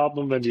engineering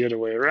problem and the other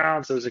way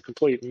around. So it's a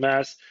complete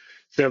mess.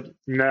 So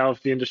now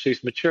if the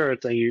industry's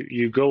matured, then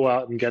you go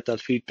out and get that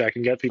feedback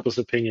and get people's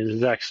opinions.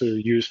 It's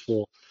actually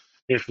useful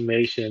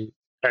information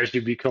as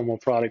you become more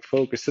product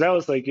focused. So that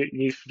was like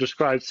you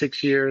described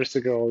 6 years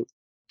ago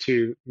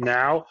to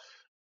now.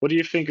 What do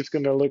you think it's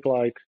going to look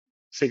like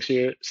 6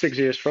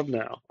 years from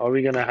now? Are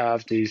we going to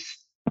have these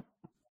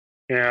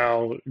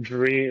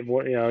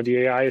the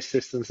AI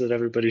assistants that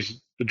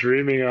everybody's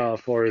dreaming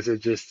of, or is it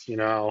just,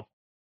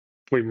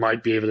 we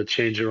might be able to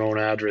change your own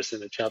address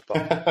in a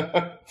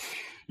chatbot?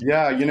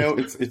 Yeah,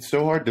 it's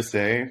so hard to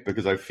say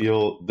because I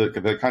feel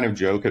the kind of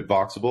joke at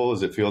Voxable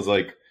is it feels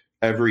like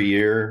every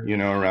year,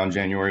 around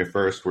January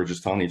 1st, we're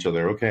just telling each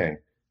other, okay,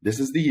 this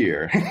is the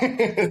year.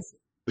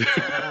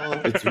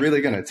 It's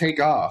really going to take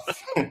off.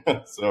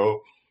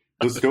 So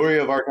the story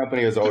of our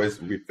company is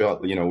always, we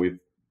felt, we've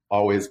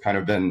always kind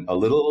of been a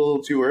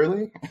little too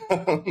early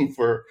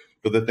for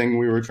the thing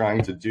we were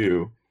trying to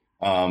do.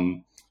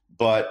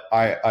 But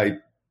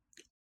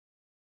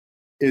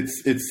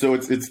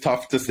it's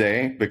tough to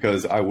say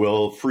because I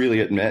will freely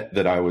admit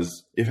that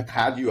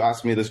had you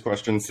asked me this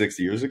question 6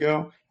 years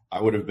ago,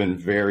 I would have been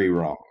very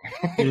wrong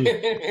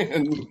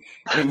in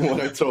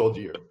what I told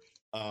you.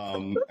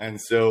 And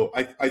so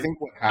I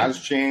think what has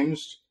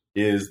changed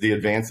is the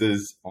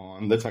advances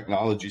on the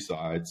technology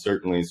side,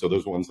 certainly. So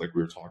those ones like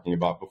we were talking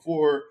about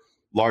before,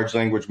 large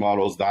language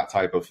models, that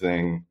type of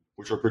thing,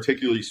 which are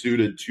particularly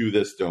suited to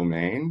this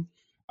domain.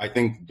 I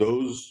think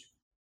those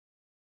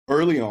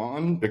early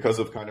on, because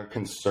of kind of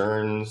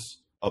concerns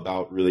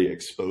about really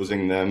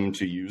exposing them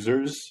to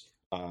users,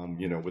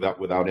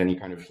 without any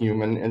kind of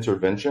human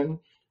intervention,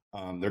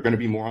 they're going to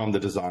be more on the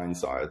design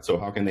side. So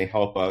how can they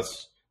help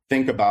us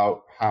think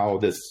about how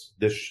this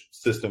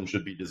system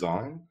should be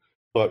designed?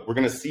 But we're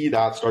going to see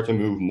that start to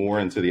move more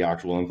into the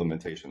actual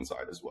implementation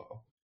side as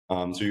well.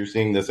 So you're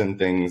seeing this in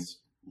things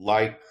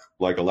like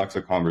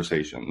Alexa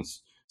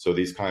conversations. So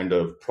these kind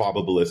of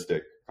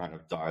probabilistic kind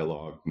of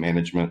dialogue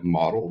management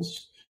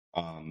models.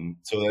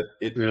 So that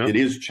it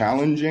is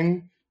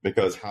challenging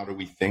because how do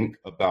we think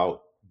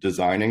about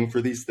designing for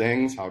these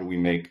things? How do we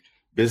make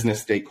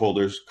business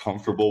stakeholders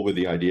comfortable with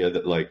the idea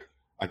that like,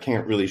 I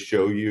can't really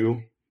show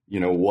you,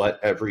 what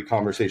every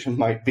conversation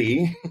might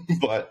be,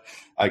 but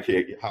I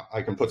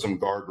can put some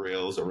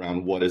guardrails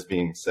around what is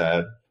being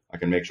said. I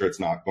can make sure it's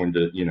not going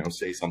to,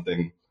 say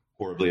something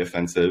horribly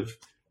offensive,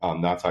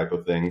 that type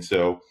of thing.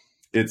 So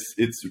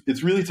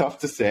it's really tough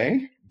to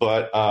say,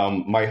 but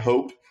my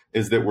hope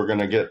is that we're going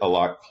to get a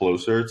lot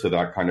closer to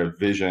that kind of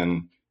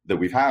vision that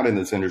we've had in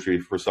this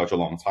industry for such a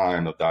long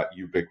time of that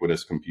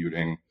ubiquitous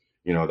computing,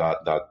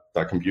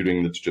 that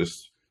computing that's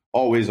just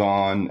always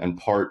on and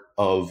part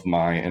of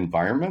my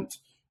environment.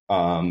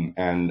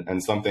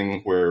 And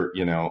something where,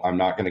 I'm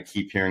not going to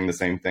keep hearing the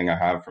same thing I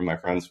have from my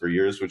friends for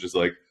years, which is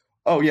like,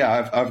 oh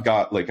yeah, I've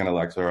got like an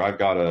Alexa or I've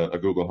got a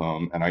Google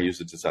Home and I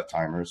use it to set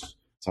timers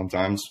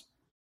sometimes.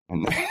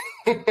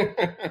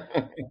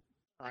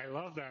 I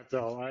love that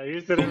though. I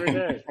use it every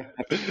day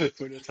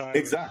for the time.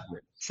 Exactly.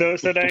 So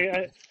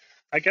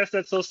I guess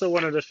that's also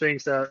one of the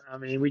things that,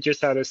 we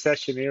just had a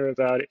session here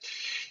about it.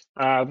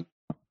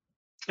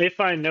 If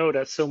I know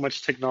that so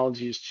much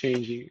technology is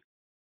changing,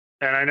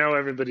 and I know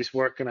everybody's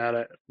working at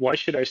it, why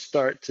should I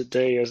start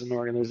today as an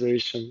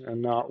organization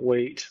and not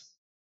wait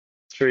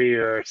 3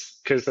 years?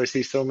 Because I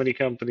see so many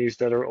companies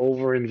that are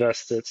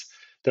over-invested,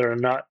 that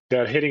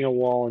are hitting a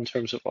wall in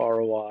terms of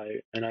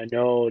ROI. And I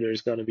know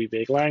there's going to be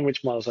big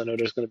language models. I know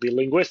there's going to be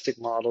linguistic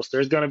models.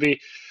 There's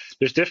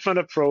different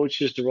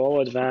approaches. They're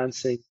all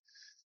advancing.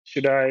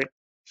 Should I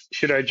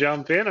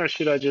jump in or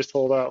should I just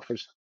hold out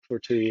for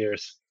 2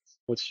 years?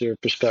 What's your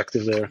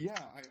perspective there? Yeah,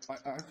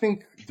 I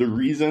think the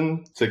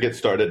reason to get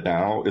started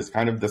now is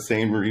kind of the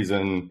same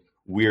reason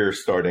we're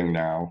starting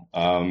now.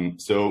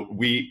 So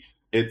we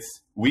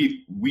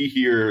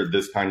hear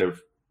this kind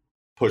of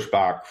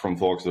pushback from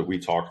folks that we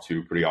talk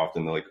to pretty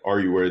often. They're like, are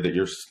you worried that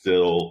you're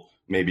still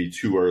maybe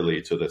too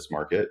early to this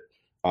market?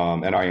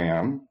 And I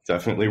am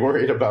definitely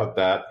worried about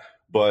that.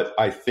 But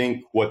I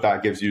think what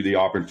that gives you the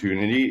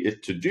opportunity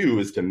to do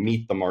is to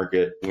meet the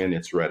market when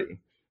it's ready.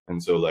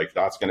 And so like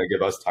that's going to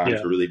give us time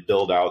to really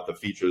build out the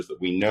features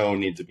that we know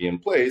need to be in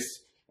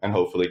place and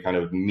hopefully kind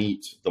of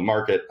meet the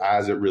market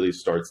as it really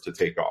starts to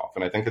take off.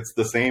 And I think it's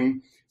the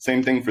same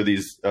thing for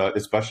these,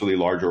 especially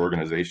larger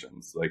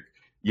organizations. Like,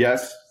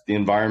 yes, the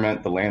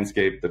environment, the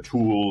landscape, the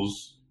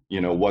tools,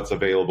 what's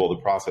available,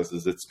 the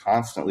processes, it's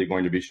constantly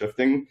going to be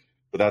shifting,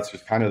 but that's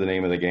just kind of the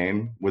name of the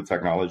game with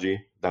technology.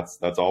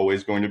 That's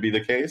always going to be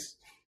the case.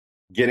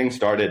 Getting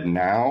started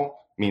now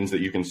means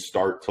that you can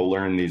start to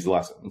learn these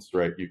lessons,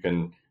 right? You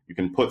can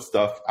put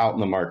stuff out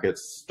in the market,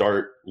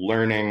 start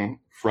learning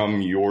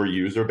from your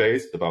user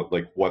base about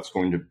like what's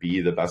going to be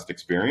the best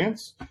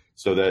experience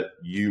so that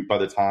by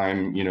the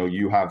time,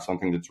 you have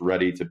something that's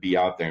ready to be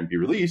out there and be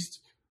released,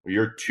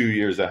 you're 2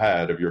 years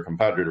ahead of your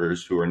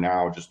competitors who are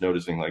now just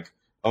noticing like,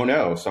 oh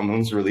no,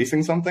 someone's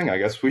releasing something. I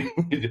guess we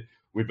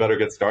better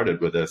get started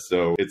with this.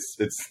 So it's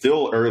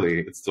still early.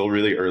 It's still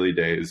really early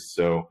days.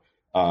 So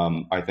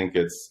I think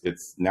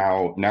it's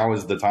now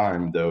is the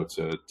time though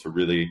to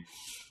really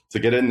to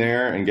get in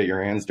there and get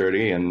your hands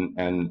dirty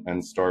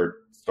and start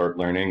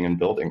learning and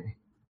building.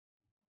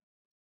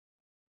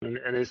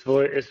 And is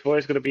voice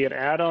going to be an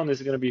add-on?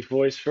 Is it going to be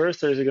voice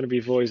first, or is it going to be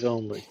voice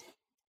only?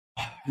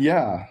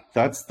 Yeah,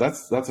 that's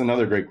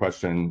another great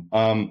question.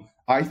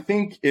 I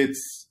think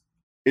it's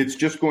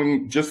just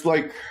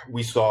like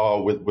we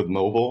saw with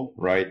mobile,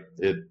 right?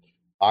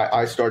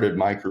 I started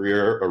my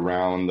career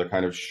around the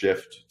kind of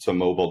shift to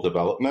mobile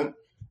development,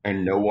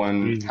 and no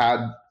one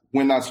had,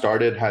 when that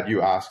started, had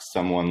you asked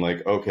someone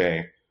like,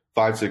 okay,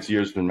 5-6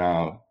 years from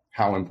now,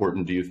 how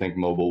important do you think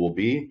mobile will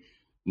be?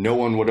 No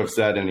one would have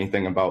said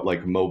anything about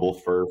like mobile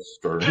first,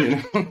 or,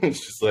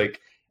 it's just like,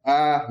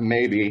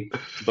 maybe,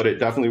 but it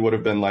definitely would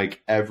have been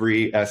like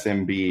every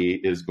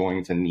SMB is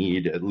going to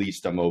need at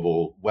least a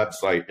mobile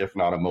website, if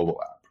not a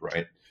mobile app,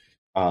 right?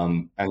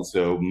 And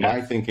so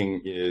my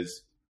thinking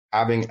is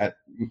having,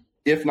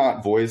 if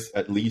not voice,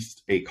 at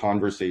least a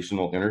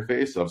conversational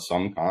interface of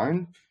some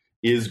kind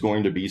is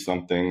going to be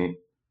something,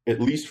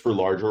 at least for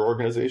larger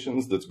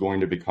organizations, that's going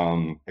to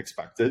become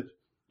expected,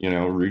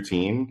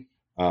 routine.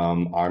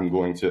 I'm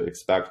going to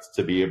expect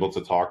to be able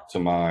to talk to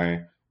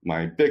my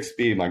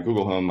Bixby, my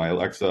Google Home, my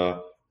Alexa,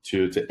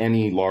 to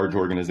any large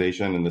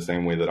organization in the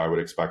same way that I would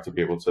expect to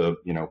be able to,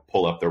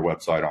 pull up their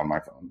website on my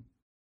phone.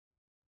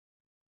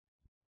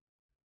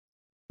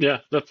 Yeah,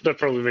 that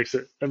probably makes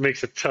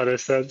a ton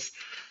of sense.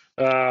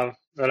 And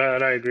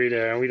I agree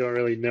there. And we don't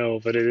really know,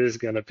 but it is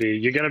going to be,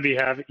 you're going to be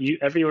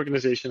every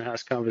organization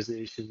has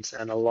conversations,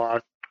 and a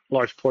large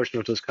portion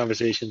of those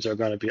conversations are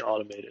going to be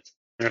automated.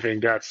 And I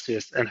think that's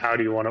just, and how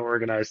do you want to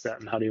organize that,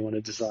 and how do you want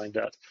to design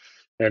that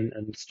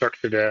and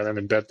structure that and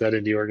embed that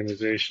in the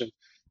organization?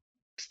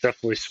 It's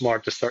definitely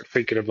smart to start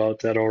thinking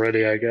about that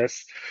already, I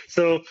guess.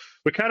 So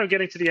we're kind of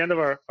getting to the end of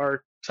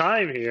our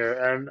time here,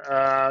 and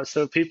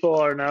so people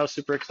are now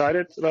super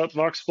excited about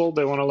Voxable.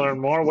 They want to learn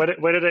more.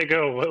 Where do they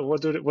go?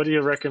 What do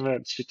you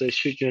recommend? Should they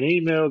shoot you an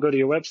email, go to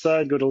your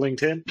website, go to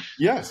LinkedIn?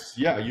 Yes,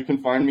 yeah, you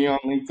can find me on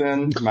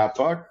LinkedIn, Matt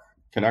Buck.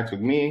 Connect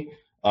with me.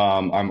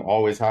 I'm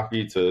always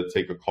happy to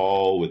take a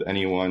call with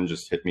anyone.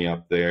 Just hit me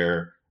up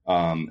there.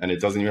 And it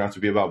doesn't even have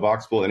to be about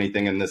Voxable.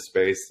 Anything in this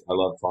space, I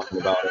love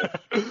talking about it.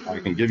 I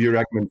can give you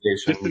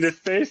recommendations. Just in this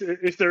space,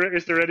 is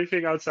there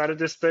anything outside of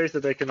this space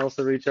that they can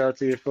also reach out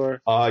to you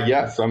for?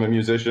 Yes, I'm a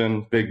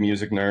musician, big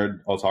music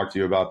nerd. I'll talk to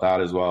you about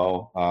that as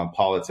well.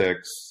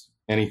 Politics,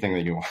 anything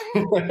that you want.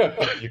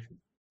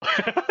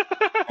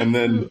 And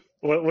then,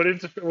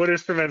 what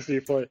instruments do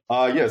you play?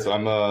 Yes,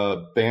 I'm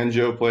a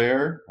banjo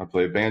player. I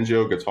play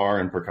banjo, guitar,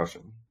 and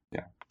percussion.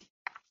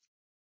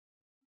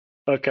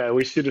 Okay,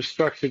 we should have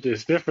structured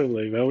this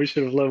differently, man. We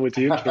should have led with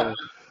the intro.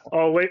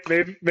 Oh, wait,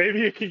 maybe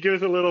you can give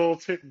us a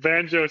little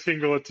banjo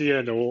tingle at the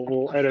end, and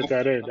we'll edit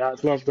that in.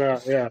 I'd love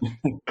that, yeah.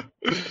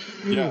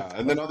 Yeah,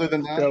 and then other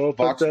than that,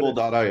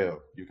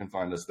 Voxable.io. You can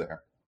find us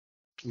there.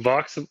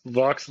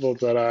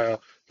 Voxable.io.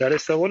 That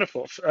is so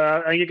wonderful.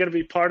 And you're going to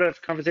be part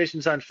of Conversation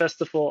Design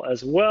Festival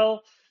as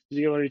well.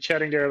 You're going to be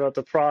chatting there about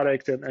the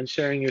product and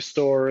sharing your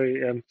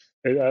story. And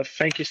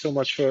thank you so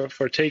much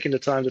for taking the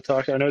time to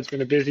talk. I know it's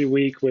been a busy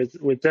week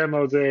with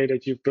Demo Day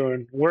that you've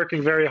been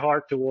working very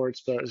hard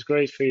towards, but it's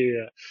great for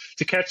you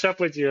to catch up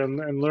with you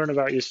and learn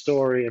about your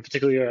story. And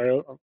particularly,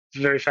 I'm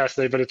very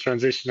fascinated by the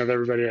transition of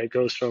everybody that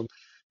goes from,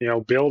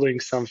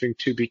 building something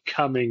to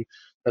becoming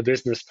a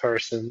business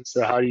person.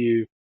 So how do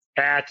you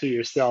add to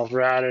yourself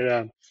rather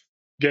than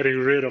getting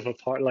rid of a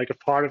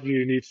part of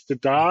you needs to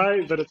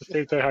die, but at the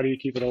same time, how do you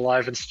keep it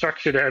alive and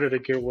structure that in a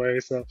good way?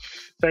 So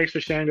thanks for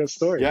sharing that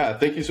story. Yeah,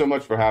 thank you so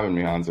much for having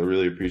me, Hans. I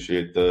really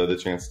appreciate the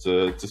chance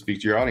to speak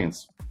to your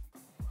audience.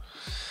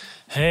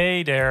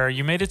 Hey there,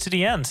 you made it to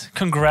the end.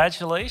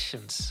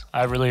 Congratulations.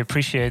 I really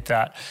appreciate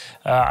that.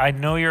 I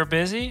know you're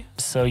busy,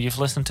 so you've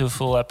listened to a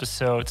full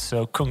episode,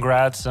 so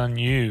congrats on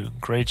you.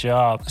 Great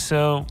job.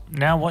 So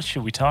now what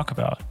should we talk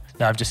about?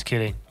 No, I'm just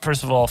kidding.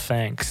 First of all,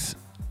 thanks.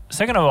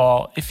 Second of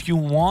all, if you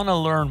want to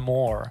learn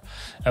more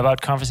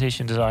about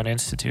Conversation Design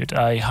Institute,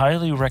 I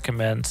highly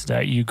recommend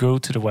that you go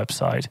to the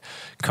website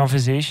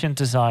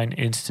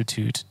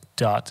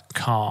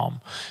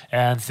conversationdesigninstitute.com,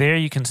 and there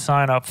you can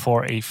sign up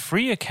for a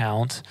free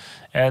account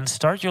and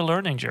start your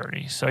learning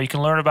journey. So you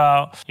can learn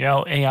about,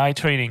 AI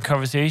training,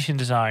 conversation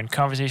design,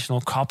 conversational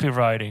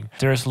copywriting.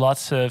 There's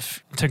lots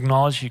of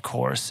technology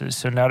courses.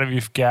 So now that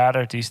you've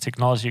gathered these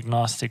technology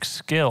agnostic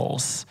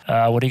skills,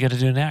 what are you going to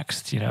do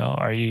next?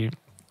 Are you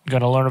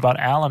going to learn about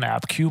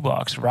AlanApp,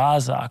 Qbox,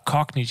 Rasa,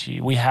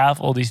 Cognigy? We have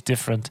all these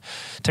different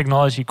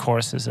technology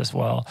courses as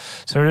well.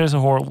 So there's a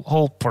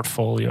whole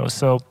portfolio.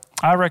 So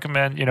I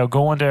recommend,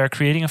 going there,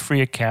 creating a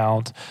free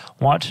account,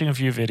 watching a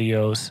few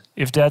videos.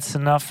 If that's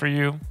enough for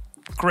you,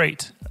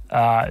 great.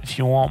 If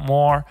you want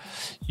more,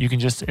 you can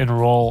just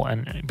enroll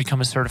and become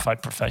a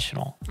certified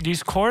professional.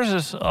 These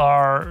courses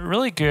are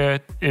really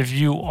good if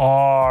you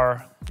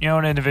are,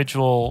 an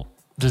individual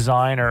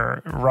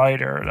designer,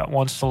 writer that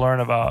wants to learn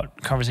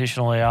about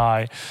conversational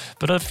AI.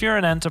 But if you're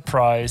an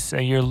enterprise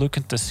and you're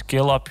looking to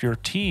scale up your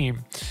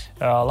team,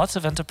 lots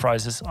of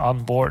enterprises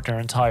onboard their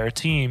entire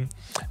team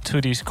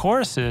to these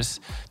courses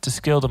to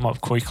scale them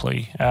up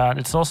quickly. And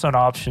it's also an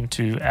option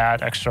to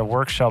add extra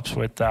workshops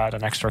with that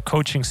and extra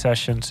coaching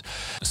sessions,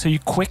 so you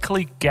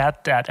quickly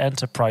get that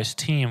enterprise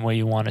team where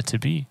you want it to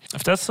be.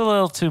 If that's a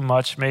little too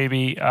much,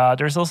 maybe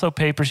there's also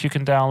papers you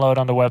can download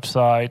on the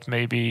website,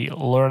 maybe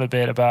learn a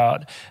bit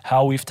about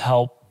how we've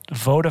helped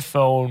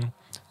Vodafone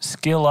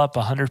skill up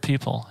 100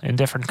 people in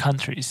different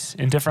countries,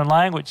 in different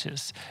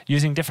languages,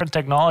 using different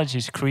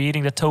technologies,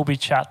 creating the Toby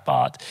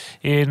chatbot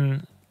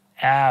in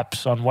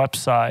apps, on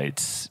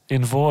websites,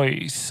 in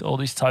voice, all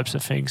these types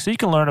of things. So you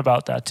can learn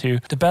about that too.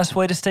 The best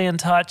way to stay in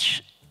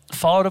touch,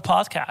 follow the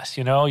podcast.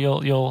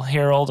 You'll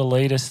hear all the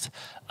latest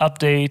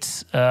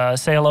updates.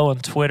 Say hello on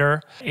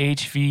Twitter.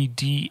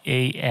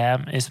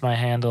 HVDAM is my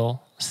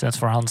handle. Stands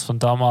for Hans van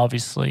Dam,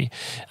 obviously.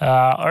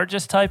 Or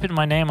just type in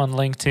my name on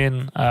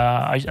LinkedIn.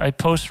 I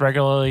post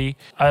regularly.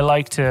 I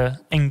like to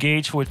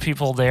engage with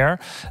people there.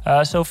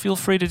 So feel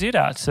free to do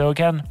that. So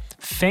again,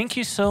 thank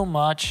you so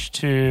much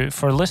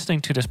for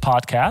listening to this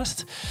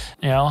podcast.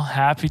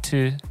 Happy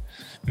to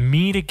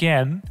meet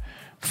again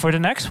for the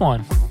next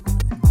one.